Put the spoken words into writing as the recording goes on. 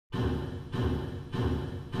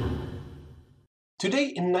Today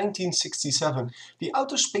in 1967, the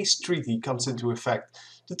Outer Space Treaty comes into effect.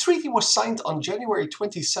 The treaty was signed on January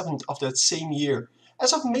 27th of that same year.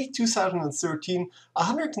 As of May 2013,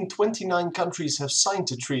 129 countries have signed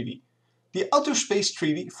the treaty. The Outer Space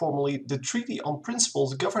Treaty, formerly the Treaty on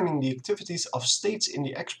Principles Governing the Activities of States in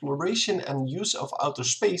the Exploration and Use of Outer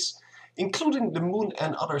Space, including the Moon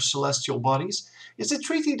and other celestial bodies, is a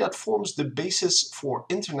treaty that forms the basis for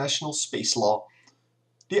international space law.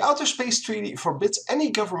 The Outer Space Treaty forbids any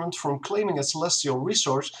government from claiming a celestial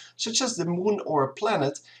resource, such as the Moon or a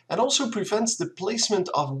planet, and also prevents the placement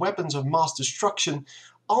of weapons of mass destruction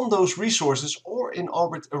on those resources or in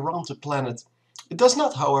orbit around the planet. It does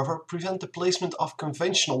not, however, prevent the placement of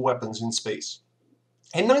conventional weapons in space.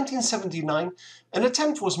 In 1979, an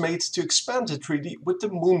attempt was made to expand the treaty with the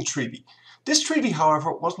Moon Treaty. This treaty,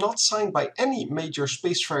 however, was not signed by any major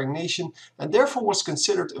spacefaring nation and therefore was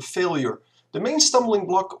considered a failure. The main stumbling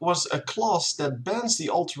block was a clause that bans the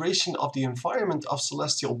alteration of the environment of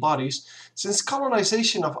celestial bodies, since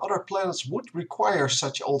colonization of other planets would require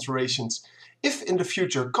such alterations. If in the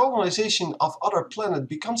future colonization of other planets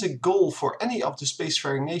becomes a goal for any of the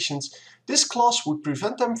spacefaring nations, this clause would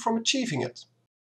prevent them from achieving it.